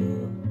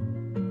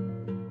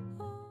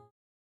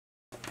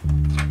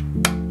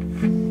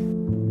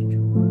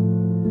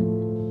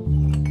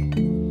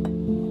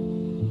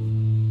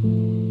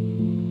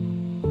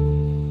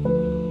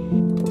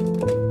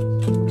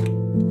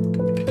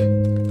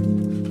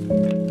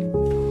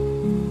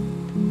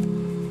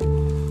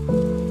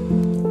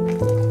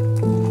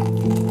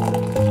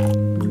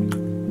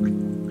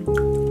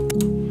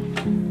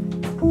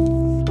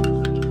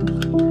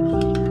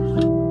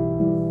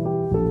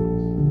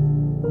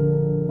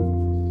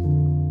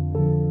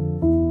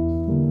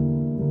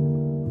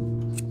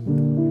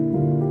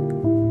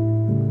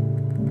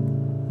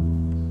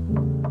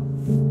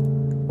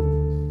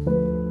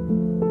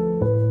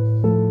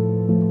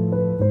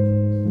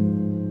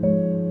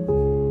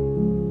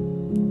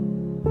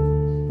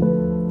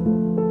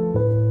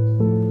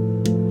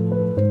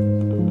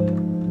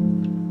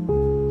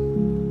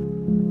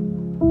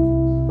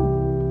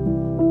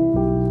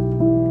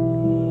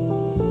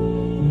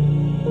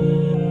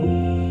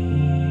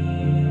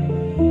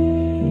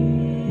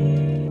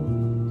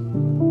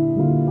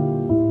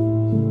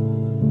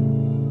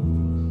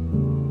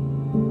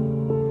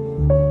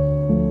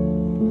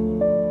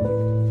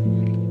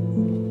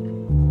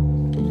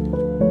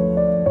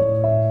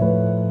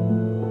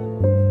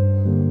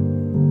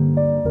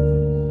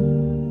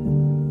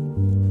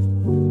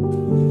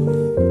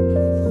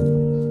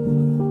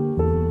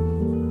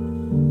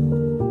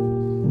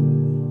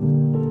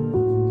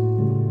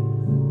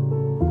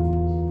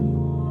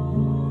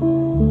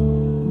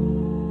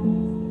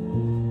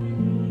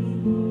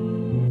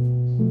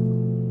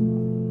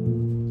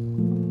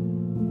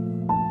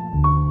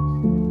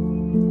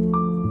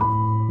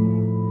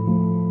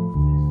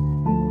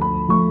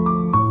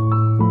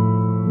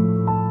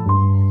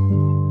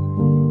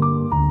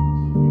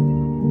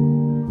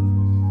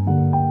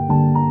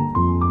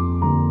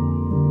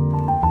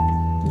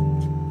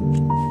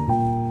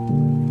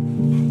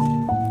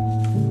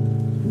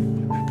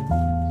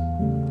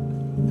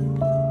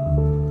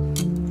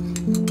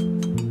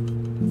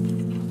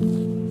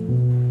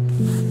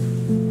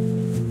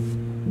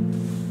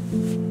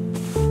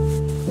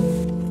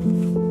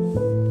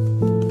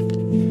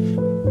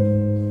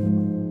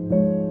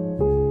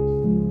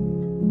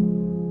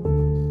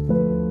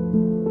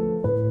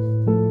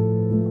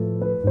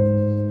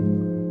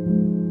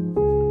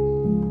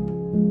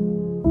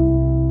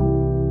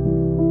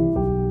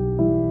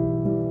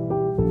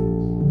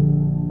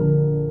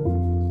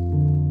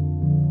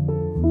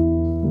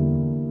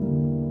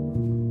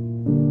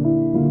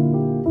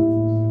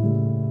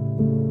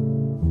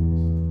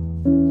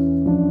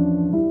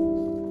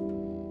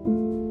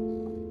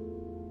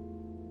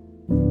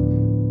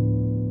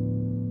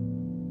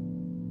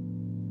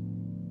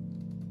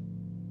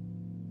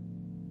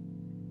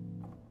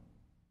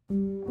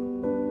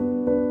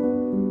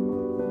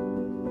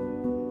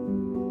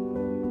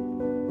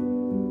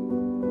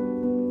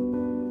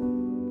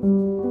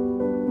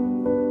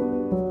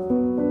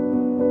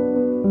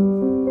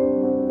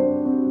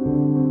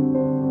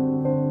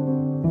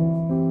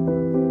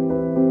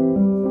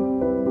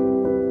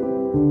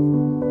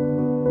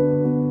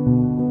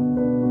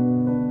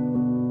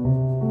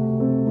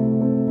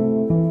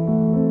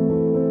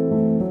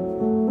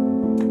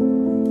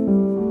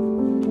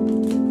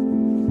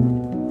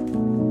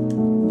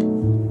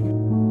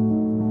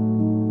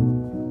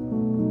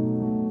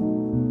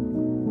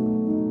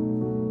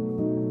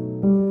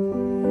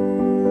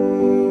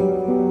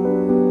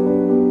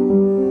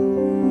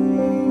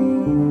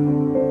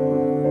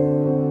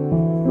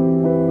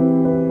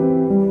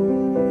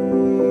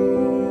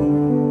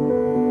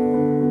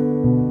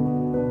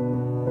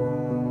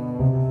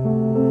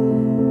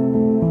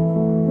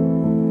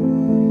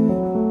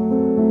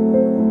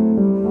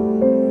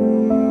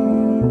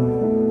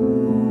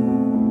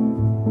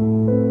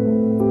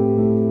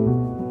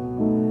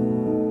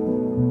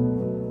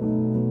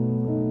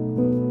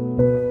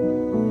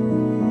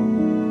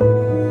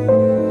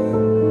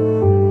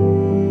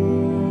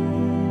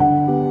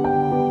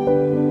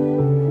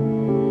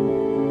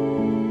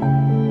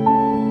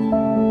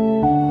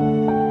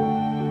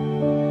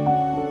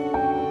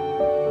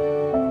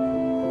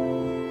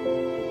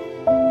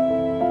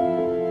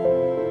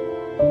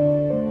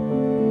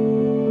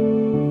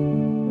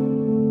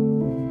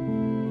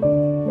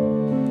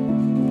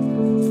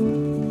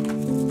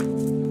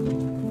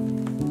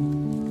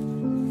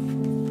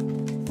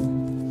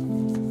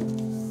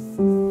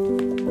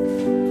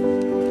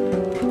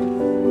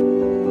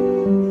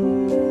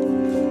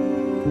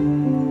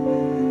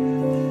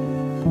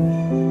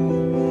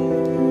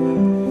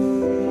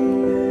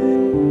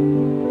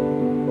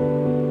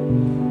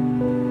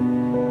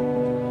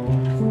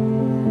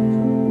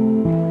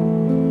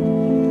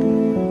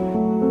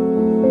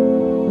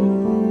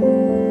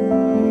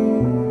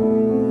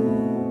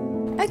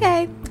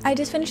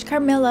 just finished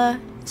Carmilla.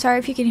 Sorry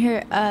if you can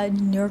hear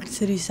New York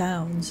City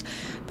sounds,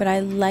 but I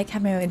like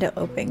having my window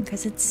open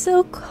because it's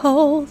so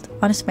cold.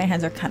 Honestly, my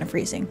hands are kind of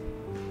freezing,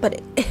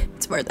 but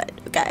it's worth it,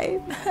 okay?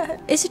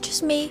 Is it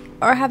just me,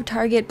 or have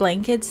Target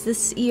blankets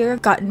this year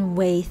gotten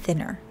way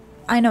thinner?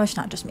 I know it's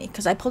not just me,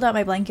 because I pulled out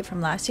my blanket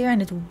from last year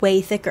and it's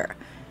way thicker.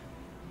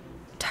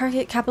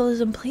 Target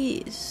capitalism,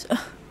 please.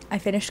 I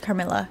finished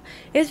Carmilla.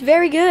 It was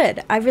very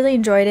good. I really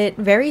enjoyed it.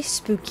 Very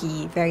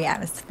spooky, very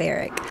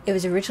atmospheric. It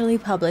was originally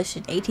published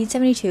in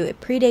 1872.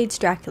 It predates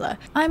Dracula.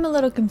 I'm a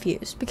little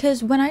confused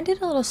because when I did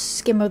a little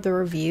skim of the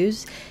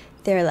reviews,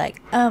 they're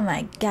like, oh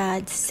my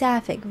god,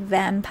 sapphic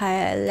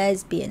vampire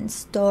lesbian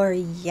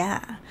story,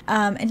 yeah.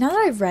 And now that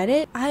I've read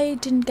it, I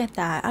didn't get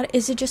that.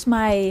 Is it just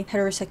my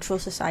heterosexual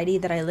society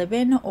that I live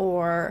in,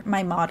 or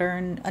my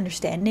modern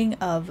understanding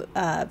of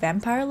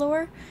vampire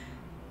lore?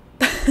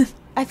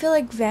 I feel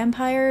like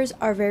vampires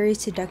are very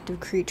seductive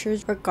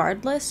creatures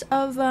regardless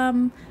of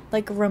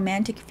like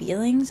romantic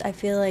feelings. I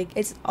feel like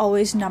it's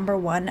always number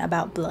one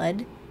about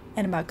blood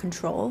and about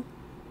control,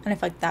 and I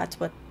feel like that's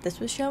what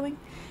this was showing.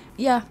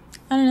 Yeah,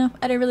 I don't know,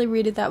 I didn't really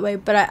read it that way,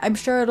 but I'm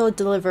sure it'll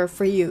deliver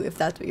for you if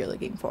that's what you're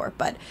looking for.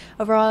 But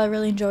overall, I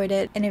really enjoyed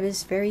it, and it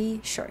was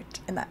very short,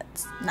 and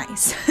that's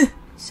nice.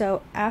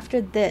 So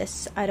after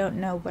this, I don't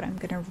know what I'm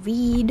gonna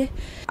read.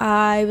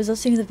 I was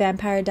listening to the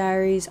Vampire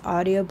Diaries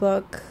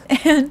audiobook,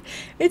 and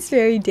it's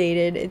very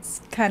dated.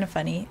 It's kind of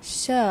funny.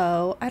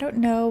 So I don't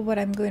know what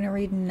I'm going to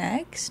read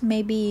next.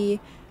 Maybe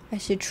I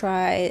should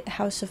try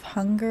House of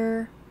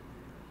Hunger,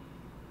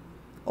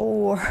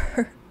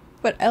 or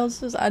what else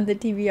was on the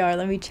TBR?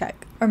 Let me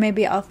check. Or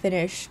maybe I'll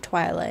finish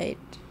Twilight,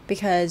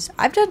 because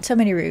I've done so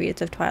many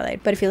rereads of Twilight,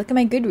 but if you look at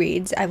my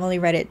Goodreads, I've only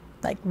read it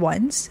like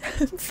once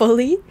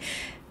fully.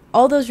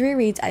 All those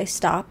rereads, I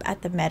stop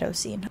at the meadow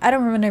scene. I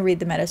don't want to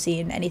read the meadow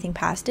scene, anything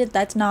past it.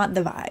 That's not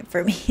the vibe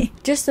for me.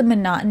 Just the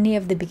monotony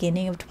of the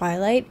beginning of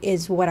Twilight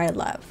is what I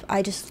love.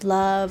 I just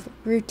love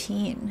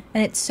routine,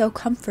 and it's so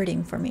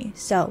comforting for me.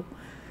 So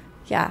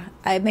yeah,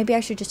 maybe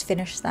I should just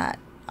finish that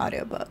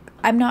audiobook.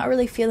 I'm not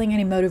really feeling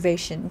any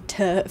motivation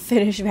to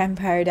finish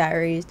Vampire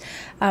Diaries.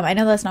 I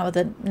know that's not what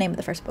the name of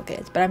the first book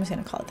is, but I'm just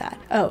gonna call it that.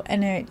 Oh,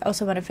 and I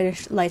also want to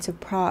finish Lights of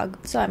Prague,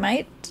 so I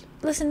might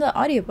listen to the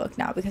audiobook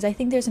now, because I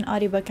think there's an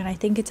audiobook and I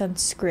think it's on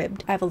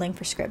Scribd. I have a link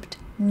for Scribd.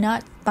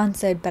 Not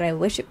sponsored, but I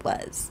wish it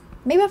was.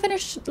 Maybe I'll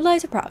finish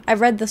Lights of Prague. I've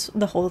read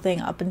the whole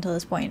thing up until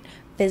this point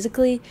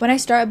physically. When I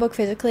start a book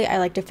physically, I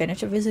like to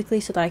finish it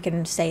physically so that I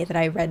can say that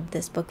I read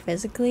this book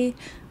physically.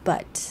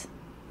 But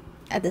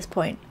at this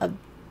point of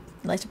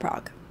Lights of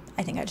Prague,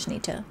 I think I just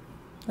need to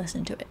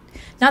listen to it.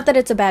 Not that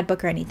it's a bad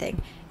book or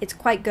anything. It's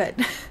quite good.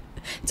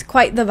 It's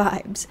quite the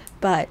vibes.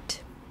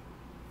 But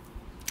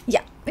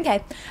yeah,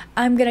 okay.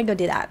 I'm gonna go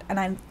do that, and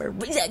I'm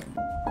freezing.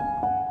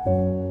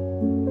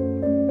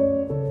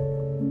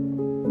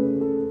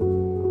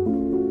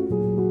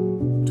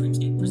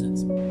 Dreamscape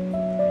presents.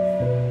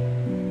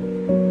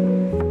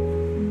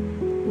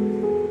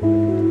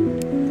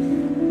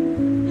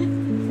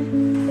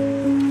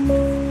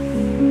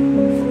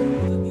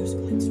 The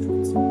musical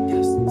instruments,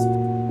 guests.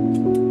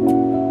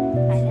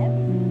 I know.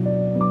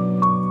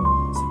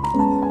 So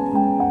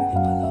in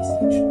my last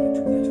section, I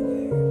took that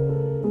away.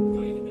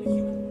 How you had been a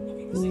human,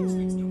 walking the same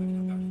streets no women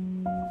have guarded.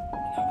 And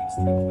now he was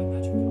threatened by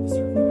magic and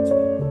deserved no answer.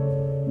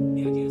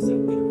 The idea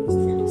sounded bitter, as the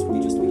fearless would be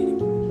just beginning.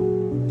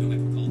 Don't I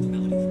recall the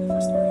melody from the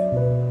first aria?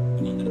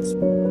 The one that it's...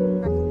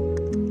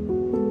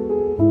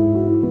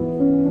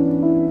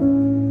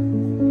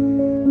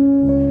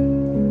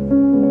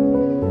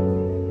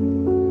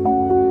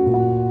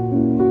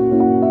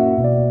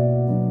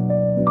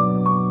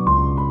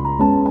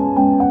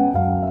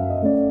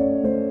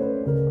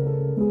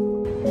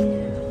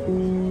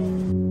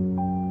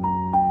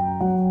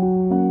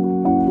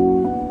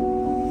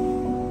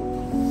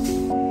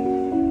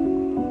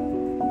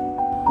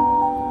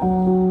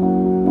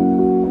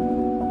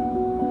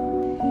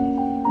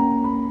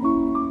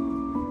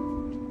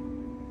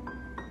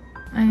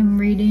 I'm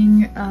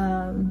reading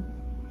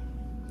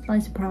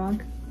Lights of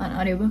Prague on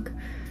audiobook,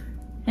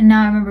 and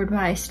now I remembered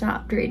why I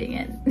stopped reading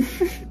it.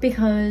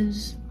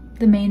 Because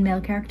the main male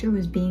character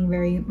was being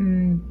very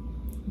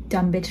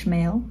dumb bitch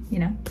male, you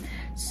know.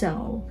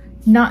 So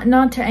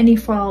not to any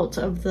fault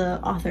of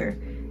the author.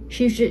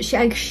 She's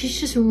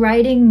just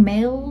writing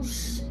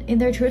males in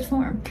their truest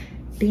form,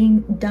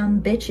 being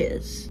dumb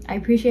bitches. I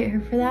appreciate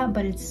her for that,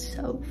 but it's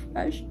so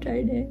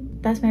frustrating.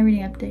 That's my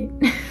reading update.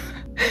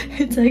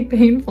 It's like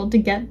painful to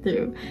get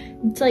through.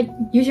 It's like,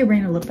 use your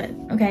brain a little bit,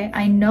 okay?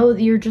 I know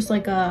that you're just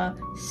like a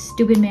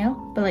stupid male,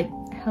 but like,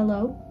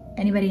 hello?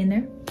 Anybody in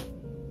there?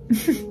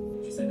 She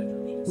said after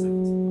a beat of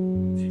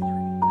silence. She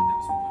ignored it, and that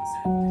was what one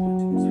said.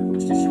 To observe,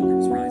 watched his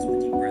shoulders rise with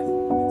a deep breath.